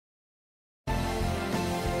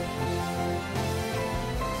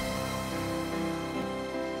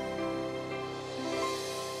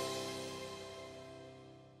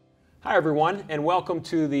Hi everyone, and welcome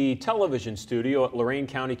to the television studio at Lorain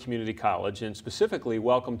County Community College, and specifically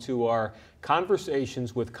welcome to our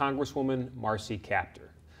Conversations with Congresswoman Marcy Kaptur.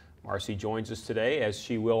 Marcy joins us today, as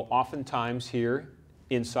she will oftentimes here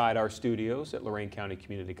inside our studios at Lorain County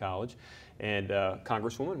Community College. And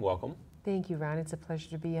Congresswoman, welcome. Thank you, Ron. It's a pleasure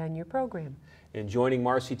to be on your program. And joining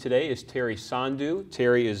Marcy today is Terry Sandhu.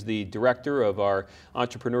 Terry is the director of our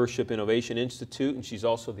Entrepreneurship Innovation Institute, and she's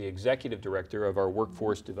also the executive director of our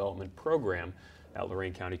Workforce Development Program at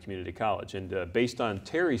Lorain County Community College. And based on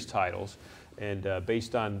Terry's titles and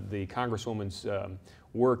based on the Congresswoman's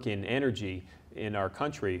work in energy in our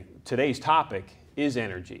country, today's topic is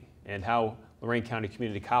energy and how Lorain County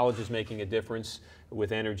Community College is making a difference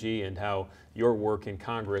with energy, and how your work in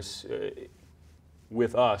Congress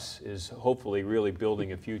with us is hopefully really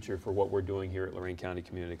building a future for what we're doing here at Lorain County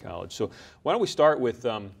Community College. So why don't we start with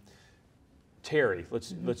Terry.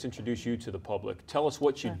 Let's introduce you to the public. Tell us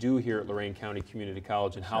what you do here at Lorain County Community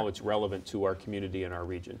College and how it's relevant to our community and our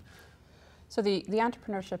region. So the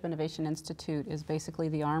Entrepreneurship Innovation Institute is basically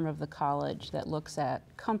the arm of the college that looks at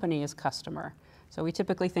company as customer. So we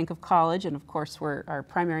typically think of college, and of course our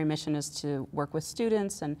primary mission is to work with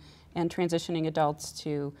students and transitioning adults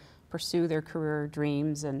to pursue their career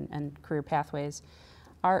dreams and career pathways.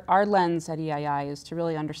 Our lens at EII is to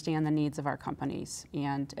really understand the needs of our companies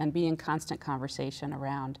and be in constant conversation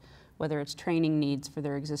around whether it's training needs for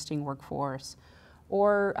their existing workforce,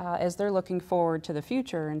 or as they're looking forward to the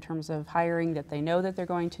future in terms of hiring that they know that they're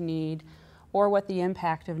going to need, or what the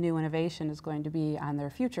impact of new innovation is going to be on their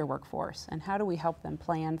future workforce, and how do we help them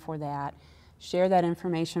plan for that, share that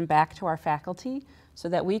information back to our faculty so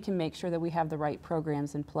that we can make sure that we have the right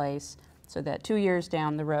programs in place so that 2 years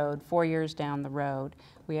down the road, 4 years down the road,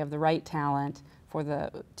 we have the right talent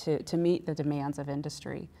for to meet the demands of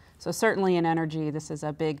industry. So certainly in energy, this is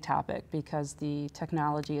a big topic because the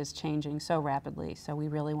technology is changing so rapidly. So we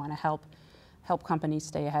really want to help companies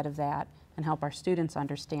stay ahead of that and help our students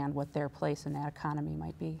understand what their place in that economy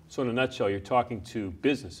might be. So in a nutshell, you're talking to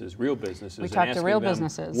businesses, real businesses, we talk to real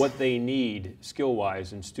businesses, what they need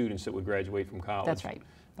skill-wise in students that would graduate from college. That's right.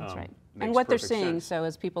 That's right. And what they're seeing, so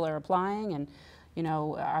as people are applying, and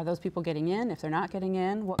are those people getting in? If they're not getting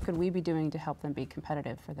in, what could we be doing to help them be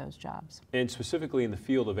competitive for those jobs? And specifically in the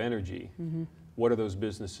field of energy, what are those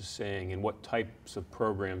businesses saying, and what types of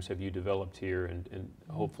programs have you developed here, and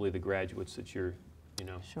hopefully the graduates that you're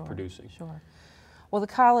producing? Sure. Well, the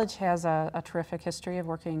college has a terrific history of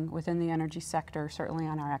working within the energy sector, certainly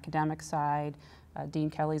on our academic side. Dean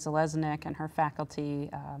Kelly Zalesnik and her faculty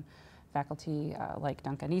like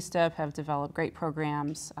Duncan Eastep have developed great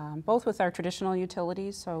programs, both with our traditional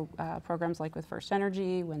utilities, so programs like with First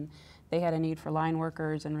Energy when they had a need for line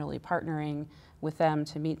workers and really partnering with them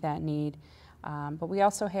to meet that need. But we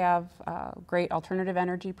also have great alternative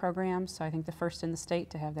energy programs, so I think the first in the state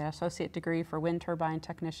to have that associate degree for wind turbine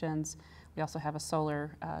technicians. We also have a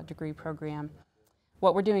solar degree program.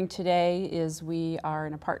 What we're doing today is we are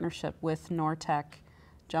in a partnership with Nortech,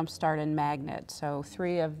 Jumpstart, and Magnet, so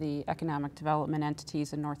 3 of the economic development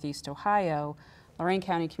entities in Northeast Ohio. Lorain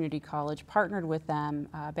County Community College partnered with them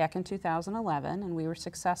back in 2011, and we were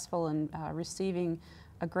successful in receiving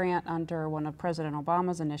a grant under one of President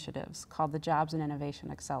Obama's initiatives called the Jobs and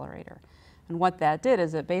Innovation Accelerator. And what that did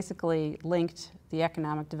is it basically linked the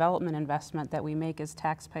economic development investment that we make as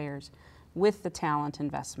taxpayers with the talent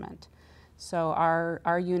investment. So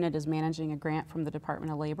our unit is managing a grant from the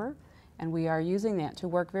Department of Labor, and we are using that to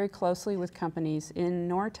work very closely with companies in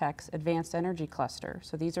Nortech's advanced energy cluster.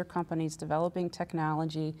 So these are companies developing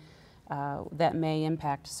technology that may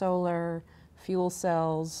impact solar, fuel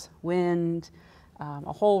cells, wind,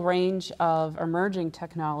 a whole range of emerging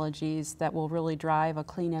technologies that will really drive a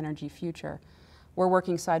clean energy future. We're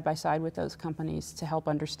working side by side with those companies to help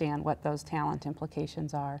understand what those talent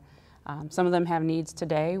implications are. Some of them have needs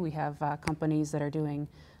today. We have companies that are doing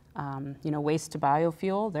waste to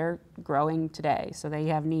biofuel. They're growing today, so they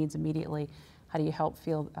have needs immediately. How do you help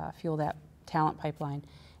fuel that talent pipeline?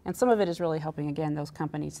 And some of it is really helping, again, those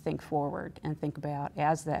companies think forward and think about,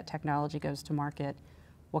 as that technology goes to market,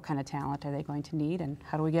 what kind of talent are they going to need, and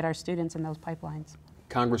how do we get our students in those pipelines?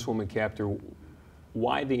 Congresswoman Kaptur,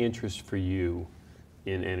 why the interest for you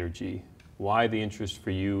in energy? Why the interest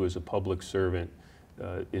for you as a public servant?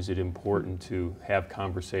 Is it important to have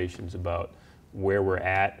conversations about where we're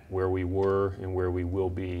at, where we were, and where we will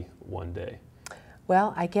be one day?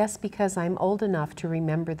 Well, I guess because I'm old enough to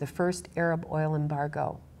remember the first Arab oil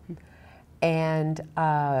embargo and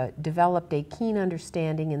developed a keen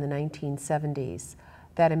understanding in the 1970s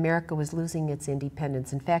that America was losing its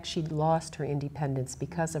independence. In fact, she'd lost her independence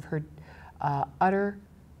because of her utter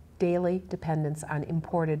daily dependence on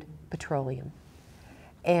imported petroleum.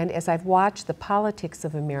 And as I've watched the politics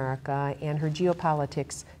of America and her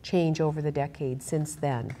geopolitics change over the decades since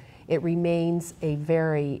then, it remains a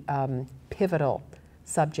very pivotal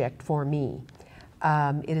subject for me.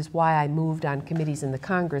 It is why I moved on committees in the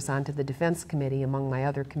Congress onto the Defense Committee among my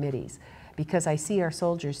other committees, because I see our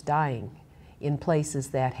soldiers dying in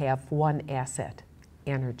places that have one asset,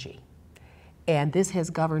 energy. And this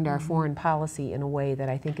has governed our foreign policy in a way that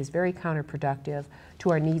I think is very counterproductive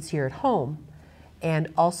to our needs here at home, and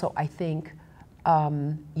also I think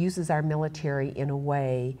uses our military in a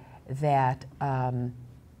way that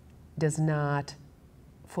does not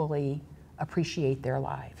fully appreciate their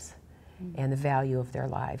lives and the value of their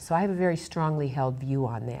lives. So I have a very strongly held view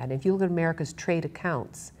on that. And if you look at America's trade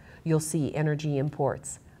accounts, you'll see energy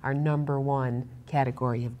imports are #1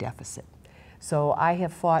 category of deficit. So I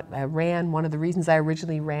have fought, one of the reasons I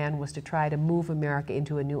originally ran was to try to move America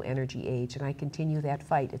into a new energy age, and I continue that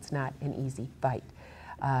fight. It's not an easy fight.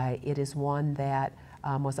 It is one that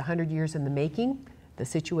was 100 years in the making, the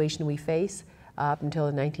situation we face up until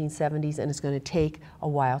the 1970s, and it's going to take a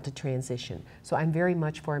while to transition. So I'm very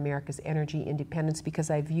much for America's energy independence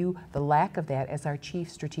because I view the lack of that as our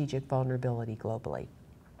chief strategic vulnerability globally.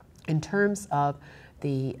 In terms of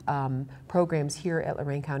the programs here at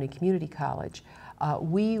Lorain County Community College,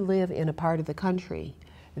 we live in a part of the country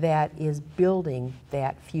that is building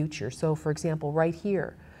that future. So for example, right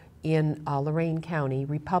here in Lorain County,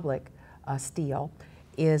 Republic Steel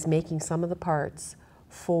is making some of the parts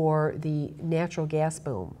for the natural gas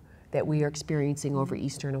boom that we are experiencing over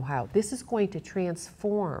eastern Ohio. This is going to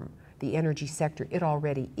transform the energy sector. It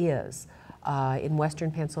already is in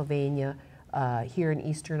western Pennsylvania, here in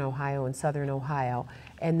eastern Ohio and southern Ohio,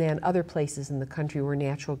 and then other places in the country where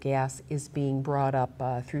natural gas is being brought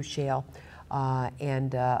up through shale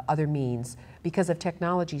and other means because of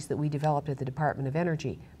technologies that we developed at the Department of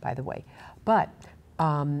Energy, by the way. But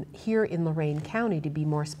here in Lorain County, to be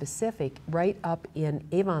more specific, right up in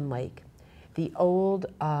Avon Lake, the old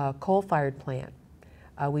coal-fired plant,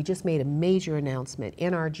 we just made a major announcement.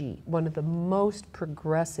 NRG, one of the most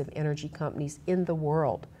progressive energy companies in the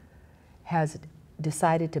world, has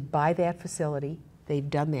decided to buy that facility. They've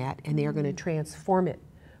done that, and they are going to transform it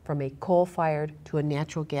from a coal-fired to a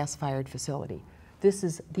natural gas-fired facility.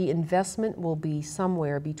 The investment will be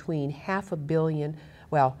somewhere between $500 million,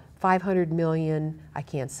 well, 500 million, I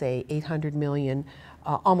can't say 800 million,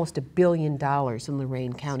 almost $1 billion in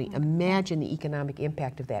Lorain County. Imagine the economic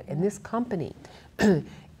impact of that. And this company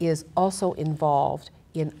is also involved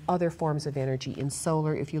in other forms of energy, in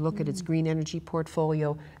solar. If you look at its green energy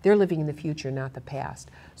portfolio, they're living in the future, not the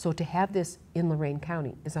past. So to have this in Lorain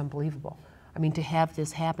County is unbelievable. I mean, to have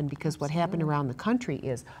this happen, because what happened around the country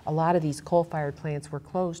is a lot of these coal-fired plants were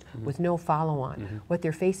closed with no follow-on. What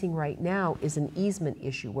they're facing right now is an easement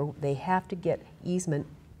issue where they have to get easement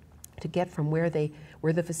to get from where the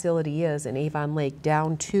facility is in Avon Lake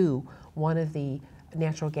down to one of the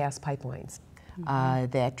natural gas pipelines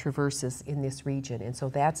that traverses in this region. And so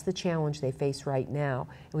that's the challenge they face right now,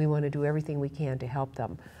 and we want to do everything we can to help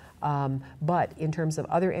them. But in terms of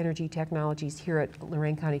other energy technologies here at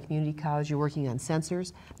Lorain County Community College, you're working on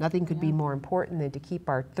sensors. Nothing could be more important than to keep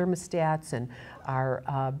our thermostats and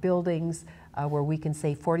our buildings where we can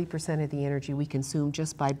save 40% of the energy we consume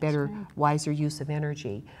just by better, wiser use of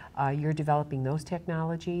energy. You're developing those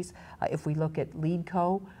technologies. If we look at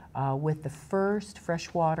LEEDCO, with the first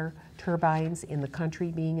freshwater turbines in the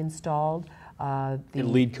country being installed, and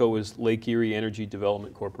LEEDCO is Lake Erie Energy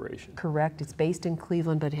Development Corporation. Correct. It's based in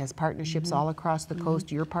Cleveland, but it has partnerships all across the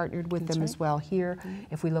coast. You're partnered with them as well here.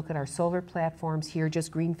 If we look at our solar platforms here,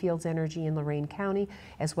 just Greenfields Energy in Lorain County,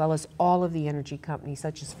 as well as all of the energy companies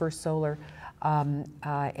such as First Solar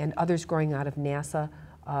and others growing out of NASA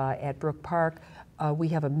at Brook Park. We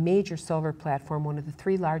have a major solar platform, one of the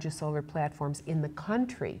 3 largest solar platforms in the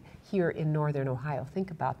country here in northern Ohio.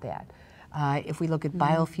 Think about that. If we look at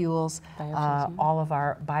biofuels, all of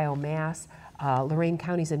our biomass, Lorain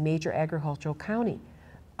County is a major agricultural county.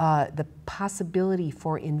 The possibility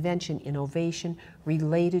for invention, innovation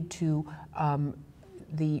related to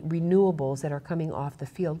the renewables that are coming off the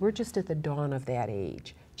field, we're just at the dawn of that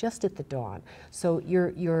age, just at the dawn. So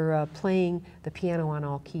you're playing the piano on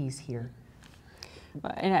all keys here.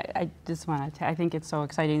 And I just want to, I think it's so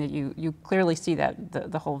exciting that you clearly see that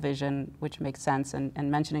the whole vision, which makes sense, and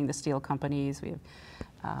mentioning the steel companies. We have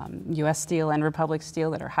U.S. Steel and Republic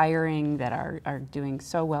Steel that are hiring, that are doing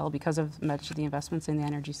so well because of much of the investments in the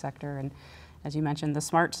energy sector. And as you mentioned, the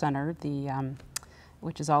Smart Center,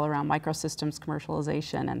 which is all around microsystems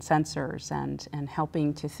commercialization and sensors and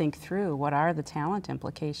helping to think through what are the talent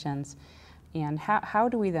implications And how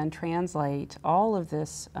do we then translate all of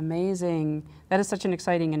this amazing, that is such an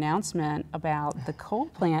exciting announcement about the coal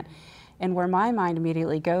plant. And where my mind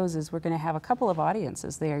immediately goes is we're going to have a couple of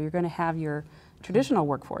audiences there. You're going to have your traditional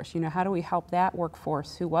workforce. You know, how do we help that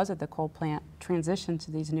workforce who was at the coal plant transition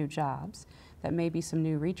to these new jobs? That may be some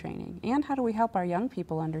new retraining. And how do we help our young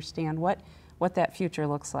people understand what that future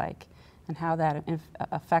looks like and how that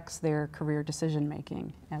affects their career decision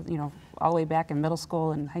making, you know, all the way back in middle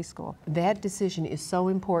school and high school. That decision is so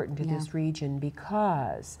important to this region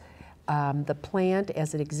because the plant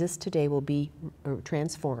as it exists today will be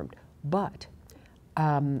transformed, but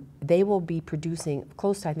they will be producing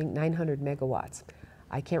close to, I think, 900 megawatts.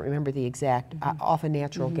 I can't remember the exact, off of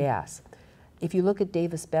natural gas. If you look at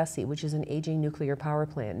Davis-Besse, which is an aging nuclear power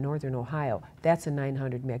plant in northern Ohio, that's a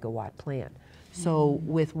 900 megawatt plant. So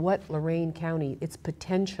with what Lorain County, its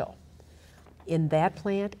potential in that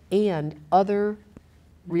plant and other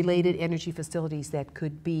related energy facilities that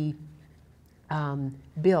could be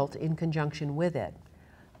built in conjunction with it,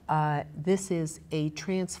 this is a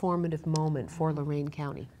transformative moment for Lorain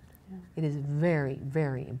County. It is very,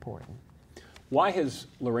 very important. Why has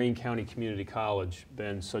Lorain County Community College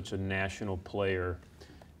been such a national player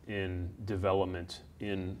in development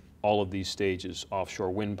in all of these stages?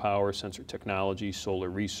 Offshore wind power, sensor technology, solar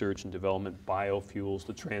research and development, biofuels,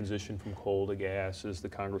 the transition from coal to gas, as the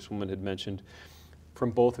Congresswoman had mentioned.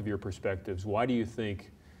 From both of your perspectives, why do you think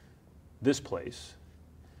this place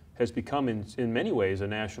has become in many ways a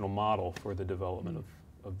national model for the development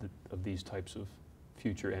of these types of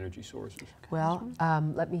future energy sources? Well,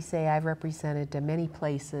 let me say I've represented many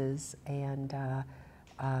places and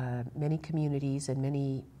many communities and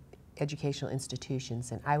many educational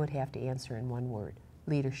institutions, and I would have to answer in one word: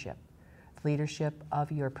 leadership. Leadership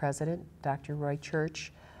of your president, Dr. Roy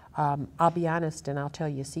Church. I'll be honest and I'll tell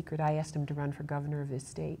you a secret, I asked him to run for governor of this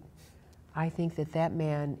state. I think that that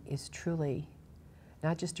man is truly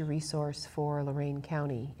not just a resource for Lorain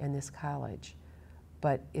County and this college,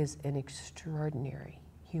 but is an extraordinary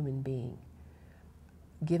human being,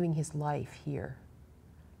 giving his life here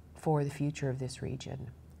for the future of this region.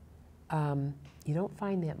 You don't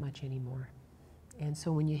find that much anymore. And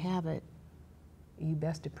so when you have it, you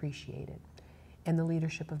best appreciate it. And the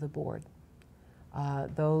leadership of the board,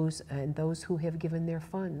 those who have given their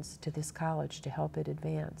funds to this college to help it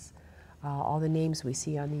advance, all the names we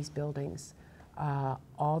see on these buildings,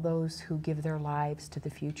 all those who give their lives to the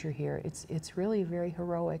future here. It's really a very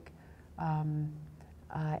heroic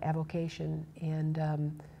avocation, and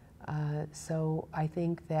so I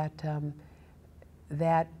think that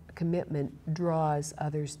that commitment draws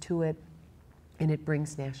others to it, and it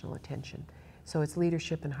brings national attention. So it's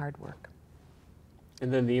leadership and hard work.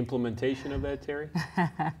 And then the implementation of that, Terry?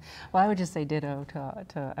 Well, I would just say ditto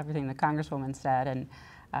to everything the Congresswoman said, and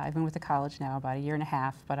I've been with the college now about 1.5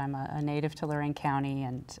 years, but I'm a native to Lorain County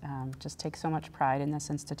and just take so much pride in this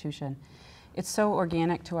institution. It's so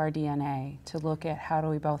organic to our DNA to look at how do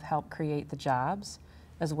we both help create the jobs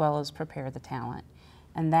as well as prepare the talent.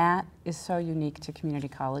 And that is so unique to community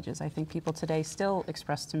colleges. I think people today still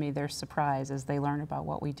express to me their surprise as they learn about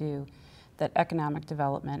what we do, that economic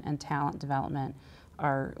development and talent development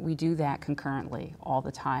we do that concurrently all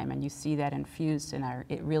the time, and you see that infused in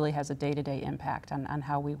it really has a day-to-day impact on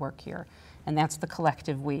how we work here. And that's the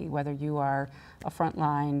collective we, whether you are a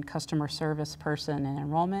frontline customer service person in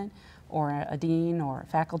enrollment, or a dean, or a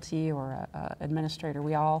faculty, or a administrator.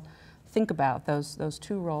 We all think about those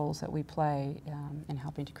two roles that we play in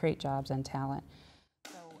helping to create jobs and talent.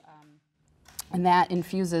 And that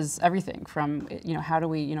infuses everything from, how do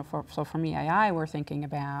we, so from EII, we're thinking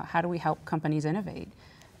about how do we help companies innovate.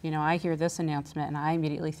 I hear this announcement and I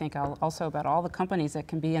immediately think also about all the companies that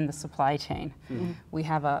can be in the supply chain. Mm-hmm. We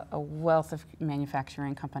have a wealth of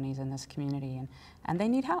manufacturing companies in this community, and they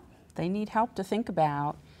need help. They need help to think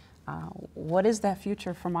about what is that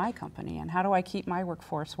future for my company, and how do I keep my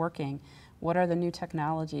workforce working? What are the new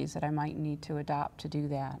technologies that I might need to adopt to do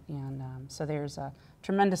that? And so there's a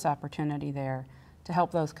tremendous opportunity there to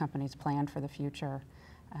help those companies plan for the future.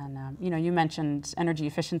 And you mentioned energy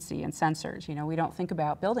efficiency and sensors. We don't think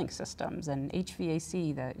about building systems and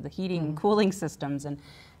HVAC, the heating and cooling systems, and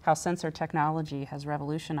how sensor technology has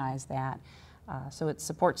revolutionized that. So it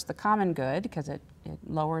supports the common good because it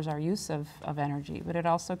lowers our use of energy, but it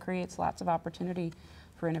also creates lots of opportunity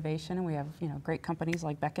for innovation. And we have great companies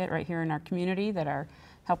like Beckett right here in our community that are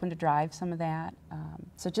helping to drive some of that.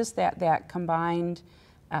 So just that combined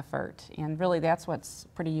effort, and really that's what's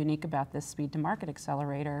pretty unique about this Speed to Market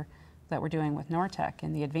Accelerator that we're doing with Nortec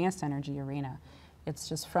in the advanced energy arena. It's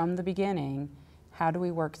just from the beginning, how do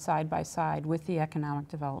we work side by side with the economic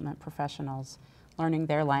development professionals learning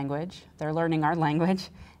their language, they're learning our language,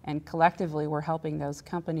 and collectively we're helping those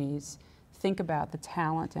companies think about the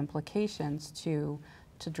talent implications to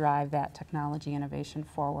drive that technology innovation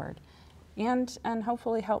forward. And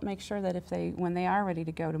hopefully help make sure that when they are ready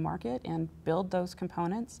to go to market and build those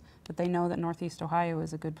components, that they know that Northeast Ohio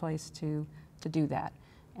is a good place to do that.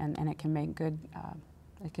 And it can make good,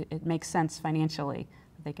 it makes sense financially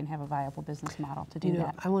that they can have a viable business model to do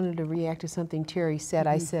that. I wanted to react to something Terry said.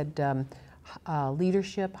 I said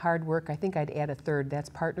leadership, hard work. I think I'd add a third. That's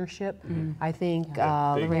partnership. I think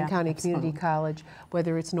Lorain County Community College,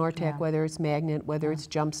 whether it's Nortec, whether it's Magnet, whether it's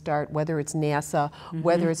Jumpstart, whether it's NASA,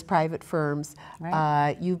 whether it's private firms,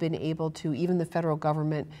 you've been able to, even the federal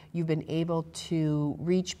government, you've been able to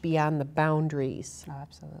reach beyond the boundaries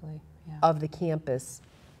of the campus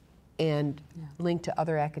and link to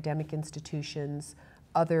other academic institutions,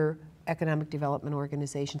 other economic development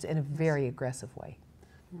organizations in a very aggressive way.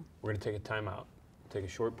 We're going to take a time out, take a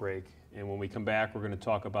short break, and when we come back, we're going to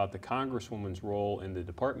talk about the Congresswoman's role in the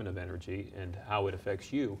Department of Energy and how it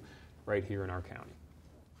affects you right here in our county.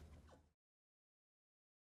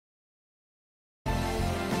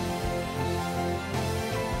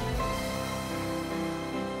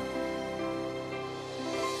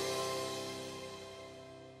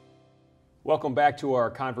 Welcome back to our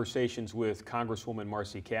conversations with Congresswoman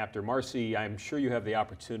Marcy Kaptur. Marcy, I'm sure you have the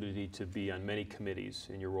opportunity to be on many committees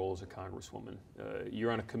in your role as a Congresswoman.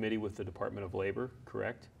 You're on a committee with the Department of Labor,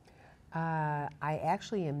 correct? I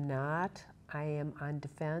actually am not. I am on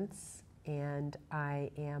defense, and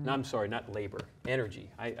I am... No, I'm sorry, not labor, energy.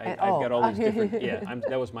 I've got all these different,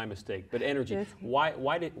 that was my mistake. But energy, why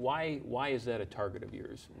is that a target of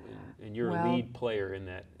yours? And you're a lead player in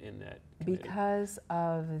that committee. Because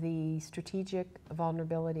of the strategic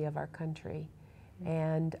vulnerability of our country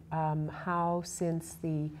and how since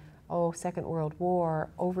the Second World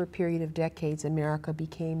War, over a period of decades, America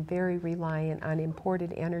became very reliant on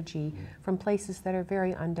imported energy from places that are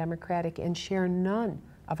very undemocratic and share none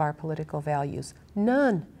of our political values.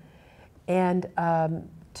 None. And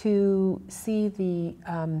to see the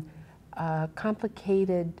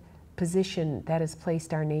complicated position that has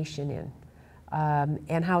placed our nation in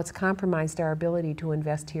and how it's compromised our ability to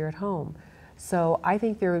invest here at home. So I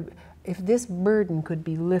think if this burden could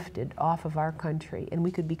be lifted off of our country and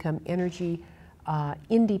we could become energy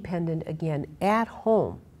independent again at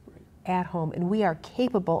home, and we are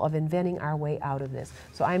capable of inventing our way out of this.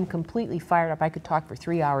 So I'm completely fired up. I could talk for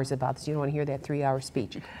 3 hours about this. You don't want to hear that 3-hour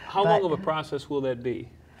speech. How long of a process will that be?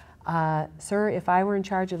 Sir, if I were in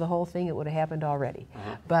charge of the whole thing, it would have happened already.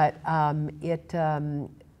 But it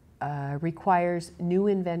requires new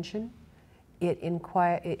invention.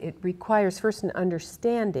 It requires first an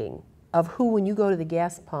understanding of who, when you go to the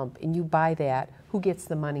gas pump and you buy that, who gets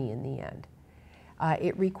the money in the end.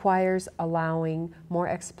 It requires allowing more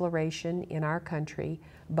exploration in our country,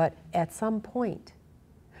 but at some point,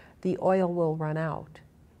 the oil will run out.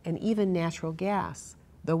 And even natural gas,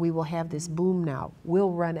 though we will have this boom now,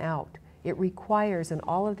 will run out. It requires an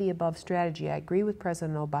all-of-the-above strategy. I agree with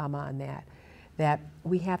President Obama on that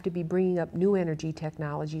we have to be bringing up new energy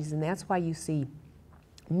technologies, and that's why you see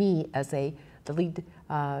me as the lead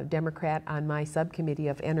Democrat on my subcommittee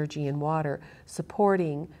of energy and water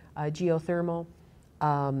supporting geothermal,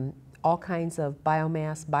 all kinds of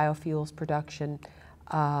biomass, biofuels production,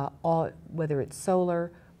 whether it's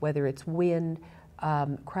solar, whether it's wind,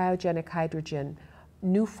 cryogenic hydrogen,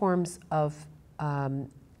 new forms of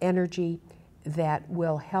energy that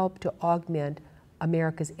will help to augment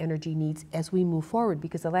America's energy needs as we move forward.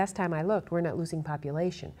 Because the last time I looked, we're not losing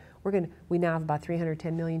population. We now have about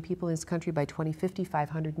 310 million people in this country. By 2050,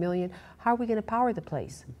 500 million. How are we going to power the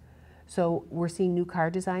place? So we're seeing new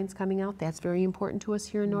car designs coming out. That's very important to us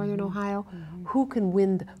here in Northern Ohio. Who's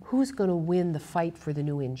going to win the fight for the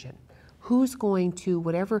new engine? Who's going to,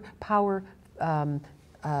 whatever power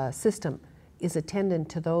system is attendant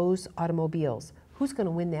to those automobiles, who's going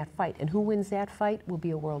to win that fight? And who wins that fight will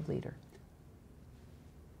be a world leader.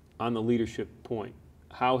 On the leadership point,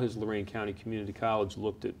 how has Lorain County Community College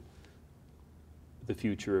looked at the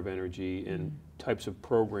future of energy and types of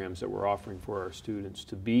programs that we're offering for our students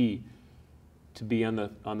to be on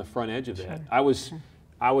the front edge of that? I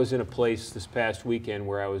was in a place this past weekend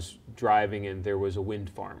where I was driving and there was a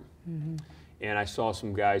wind farm. And I saw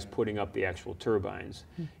some guys putting up the actual turbines.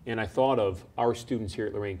 And I thought of our students here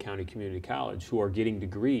at Lorain County Community College who are getting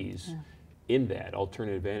degrees in that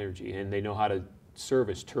alternative energy, and they know how to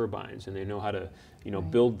service turbines and they know how to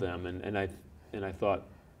build them. And I thought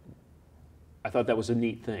I thought that was a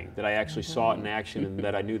neat thing, that I actually saw it in action, and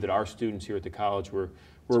that I knew that our students here at the college were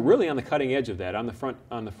really on the cutting edge of that, on the front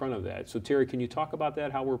of that. So Terry, can you talk about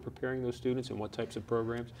that, how we're preparing those students and what types of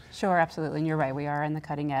programs? Sure, absolutely, and you're right, we are in the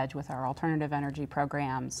cutting edge with our alternative energy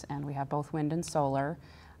programs, and we have both wind and solar.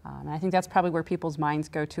 And I think that's probably where people's minds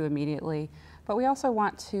go to immediately. But we also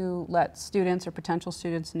want to let students or potential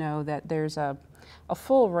students know that there's a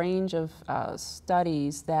full range of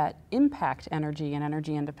studies that impact energy and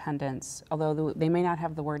energy independence, although they may not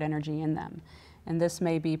have the word energy in them. And this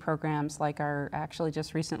may be programs like our actually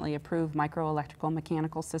just recently approved microelectrical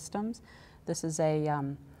mechanical systems. This is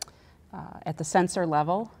at the sensor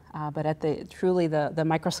level, but at truly the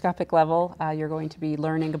microscopic level, you're going to be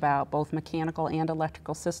learning about both mechanical and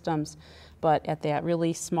electrical systems. But at that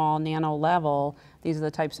really small nano level, these are the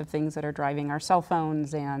types of things that are driving our cell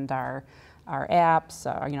phones and our apps,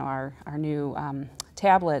 our new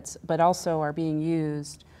tablets, but also are being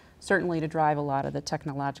used certainly to drive a lot of the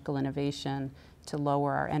technological innovation to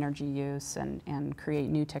lower our energy use and create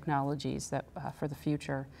new technologies that for the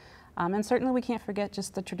future. And certainly we can't forget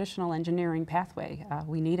just the traditional engineering pathway.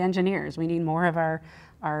 We need engineers. We need more of our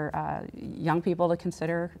young people to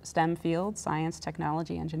consider STEM fields, science,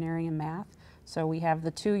 technology, engineering, and math. So we have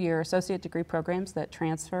the 2-year associate degree programs that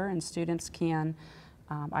transfer, and students can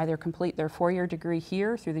either complete their 4-year degree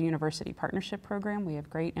here through the University Partnership Program. We have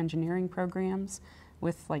great engineering programs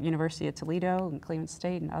with like University of Toledo and Cleveland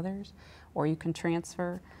State and others, or you can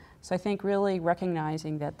transfer. So I think really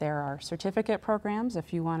recognizing that there are certificate programs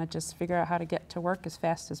if you want to just figure out how to get to work as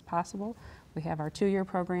fast as possible. We have our 2-year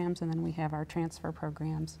programs, and then we have our transfer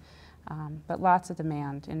programs. But lots of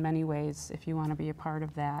demand in many ways if you want to be a part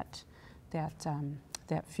of that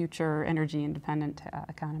future energy independent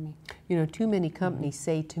economy. You know, too many companies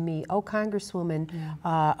say to me, oh, Congresswoman,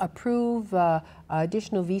 approve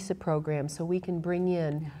additional visa programs so we can bring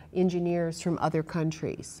in engineers from other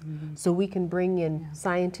countries, so we can bring in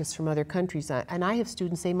scientists from other countries. And I have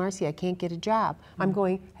students say, Marcy, I can't get a job. I'm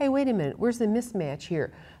going, hey, wait a minute, where's the mismatch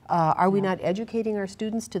here? Are we not educating our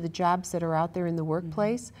students to the jobs that are out there in the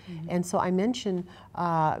workplace? And so I mentioned,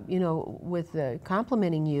 you know, with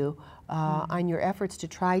complimenting you on your efforts to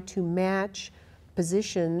try to match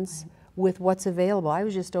positions with what's available. I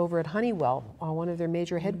was just over at Honeywell, one of their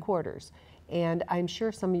major headquarters, and I'm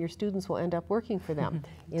sure some of your students will end up working for them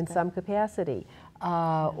in some capacity,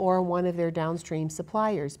 or one of their downstream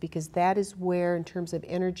suppliers, because that is where, in terms of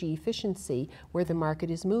energy efficiency, where the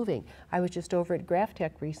market is moving. I was just over at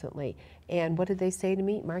GrafTech recently, and what did they say to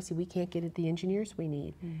me? Marcy, we can't get the engineers we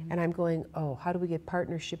need. And I'm going, oh, how do we get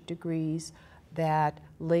partnership degrees that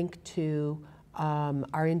link to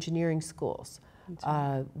our engineering schools?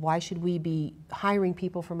 Why should we be hiring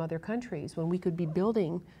people from other countries when we could be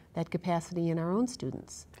building that capacity in our own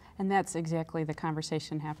students? And that's exactly the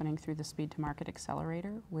conversation happening through the Speed to Market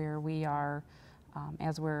Accelerator, where we are,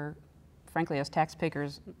 as we're, frankly, as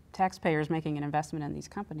taxpayers making an investment in these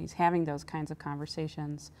companies, having those kinds of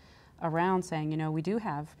conversations around saying, you know, we do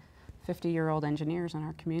have 50-year-old engineers in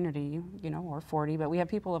our community, you know, or 40, but we have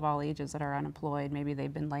people of all ages that are unemployed. Maybe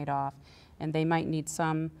they've been laid off, and they might need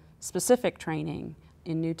some specific training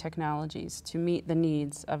in new technologies to meet the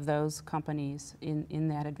needs of those companies in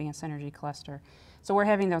that advanced energy cluster. So we're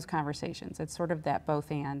having those conversations. It's sort of that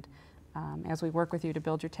both and. As we work with you to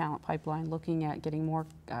build your talent pipeline, looking at getting more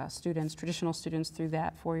students, traditional students through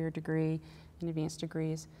that 4-year degree and advanced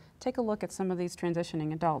degrees, take a look at some of these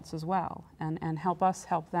transitioning adults as well, and help us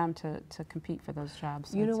help them to compete for those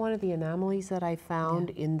jobs. So you know, one of the anomalies that I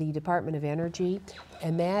found in the Department of Energy,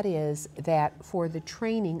 and that is that for the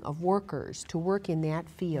training of workers to work in that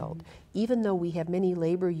field, even though we have many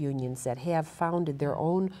labor unions that have founded their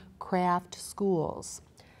own craft schools,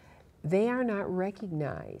 they are not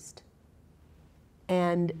recognized.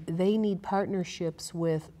 And they need partnerships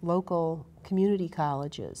with local community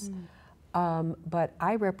colleges. But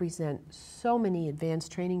I represent so many advanced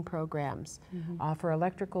training programs for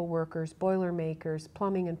electrical workers, boiler makers,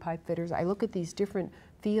 plumbing and pipe fitters. I look at these different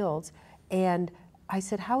fields, and I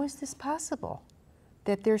said, how is this possible?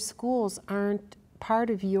 That their schools aren't part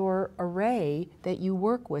of your array that you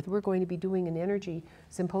work with. We're going to be doing an energy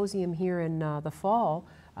symposium here in the fall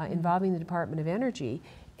involving the Department of Energy.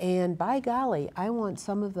 And by golly, I want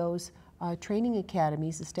some of those training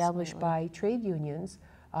academies established by trade unions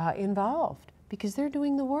involved, because they're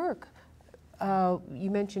doing the work. You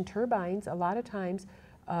mentioned turbines. A lot of times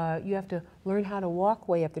you have to learn how to walk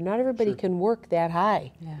way up there. Not everybody can work that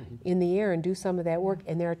high in the air and do some of that work,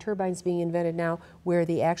 and there are turbines being invented now where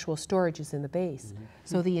the actual storage is in the base.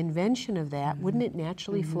 So the invention of that, wouldn't it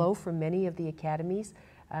naturally flow from many of the academies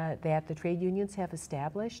that the trade unions have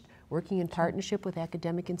established, working in partnership with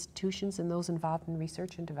academic institutions and those involved in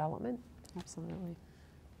research and development. Absolutely.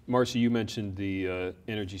 Marcy, you mentioned the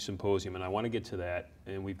Energy Symposium, and I want to get to that.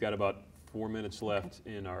 And we've got about 4 minutes left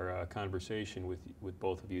in our conversation with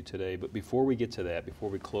both of you today. But before we get to that, before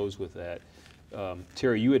we close with that,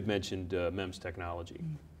 Terry, you had mentioned MEMS technology.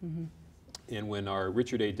 Mm-hmm. And when our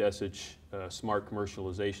Richard A. Desich Smart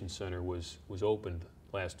Commercialization Center was opened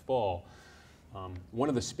last fall, one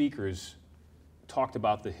of the speakers talked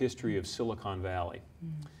about the history of Silicon Valley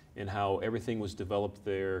and how everything was developed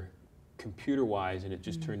there computer-wise, and it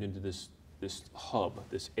just turned into this hub,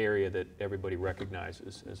 this area that everybody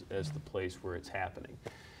recognizes as the place where it's happening.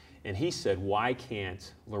 And he said, why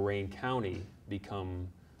can't Lorain County become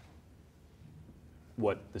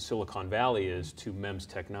what the Silicon Valley is to MEMS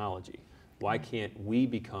technology? Why can't we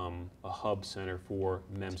become a hub center for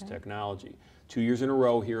MEMS technology? 2 years in a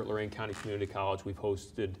row here at Lorain County Community College, we've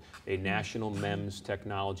hosted a national MEMS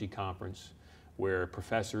technology conference where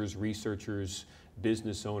professors, researchers,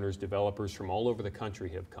 business owners, developers from all over the country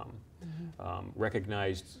have come,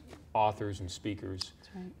 recognized authors and speakers.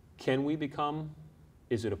 That's right. Can we become,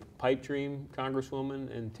 is it a pipe dream,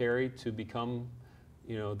 Congresswoman and Terry, to become,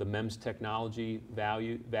 you know, the MEMS technology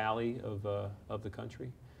valley of the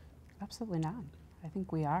country? Absolutely not. I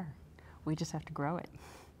think we are. We just have to grow it.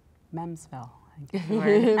 MEMSville. He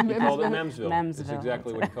called it MEMSville. MEMSville. That's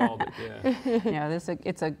exactly what he called it. Yeah. Yeah,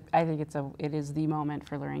 I think it is the moment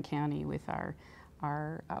for Lorain County with our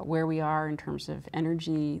where we are in terms of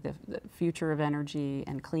energy, the future of energy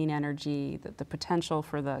and clean energy, the potential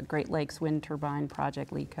for the Great Lakes Wind Turbine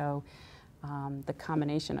Project, LECO, the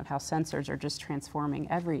combination of how sensors are just transforming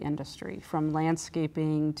every industry, from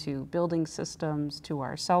landscaping to building systems to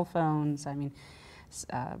our cell phones. I mean,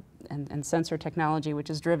 and sensor technology,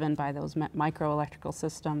 which is driven by those microelectrical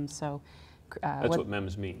systems. So that's what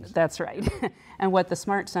MEMS means. That's right. And what the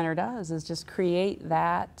Smart Center does is just create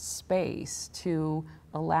that space to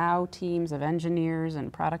allow teams of engineers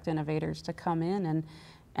and product innovators to come in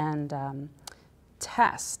and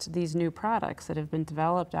test these new products that have been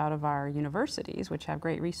developed out of our universities, which have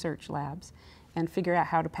great research labs, and figure out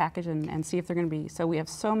how to package and see if they're going to be. So we have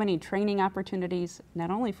so many training opportunities,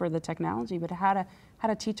 not only for the technology, but how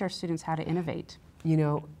to teach our students how to innovate. You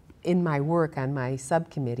know, in my work on my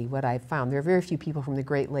subcommittee, what I've found, there are very few people from the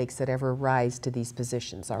Great Lakes that ever rise to these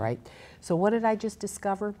positions, all right? So what did I just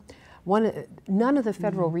discover? None of the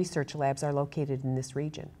federal research labs are located in this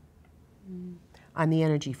region on the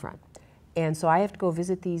energy front. And so I have to go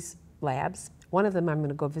visit these labs. One of them I'm going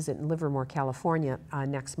to go visit in Livermore, California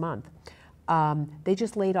next month. They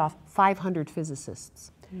just laid off 500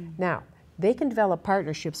 physicists. Now, they can develop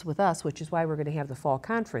partnerships with us, which is why we're going to have the fall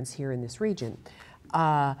conference here in this region.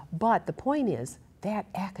 But the point is that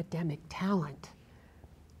academic talent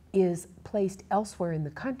is placed elsewhere in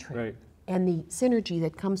the country. Right. And the synergy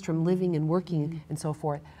that comes from living and working and so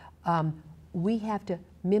forth, we have to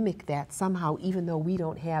mimic that somehow, even though we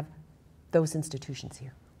don't have those institutions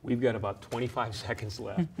here. We've got about 25 seconds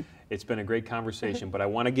left. It's been a great conversation, but I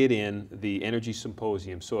want to get in the Energy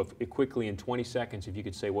Symposium. So if quickly in 20 seconds, if you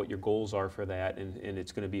could say what your goals are for that, and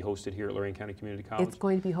it's going to be hosted here at Lorain County Community College? It's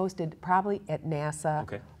going to be hosted probably at NASA,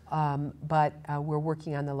 okay. But we're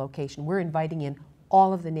working on the location. We're inviting in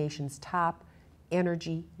all of the nation's top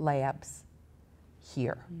energy labs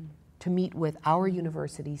here to meet with our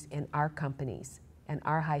universities and our companies and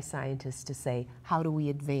our high scientists to say, how do we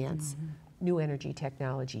advance new energy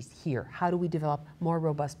technologies here? How do we develop more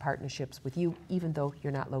robust partnerships with you, even though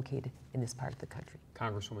you're not located in this part of the country?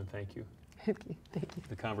 Congresswoman, thank you. Okay, thank you.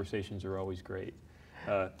 The conversations are always great.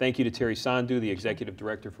 Thank you to Terry Sandhu, the Executive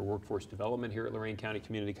Director for Workforce Development here at Lorain County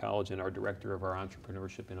Community College and our Director of our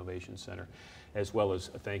Entrepreneurship Innovation Center, as well as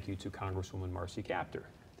a thank you to Congresswoman Marcy Kaptur.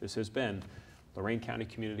 This has been Lorain County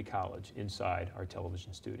Community College inside our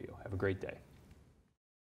television studio. Have a great day.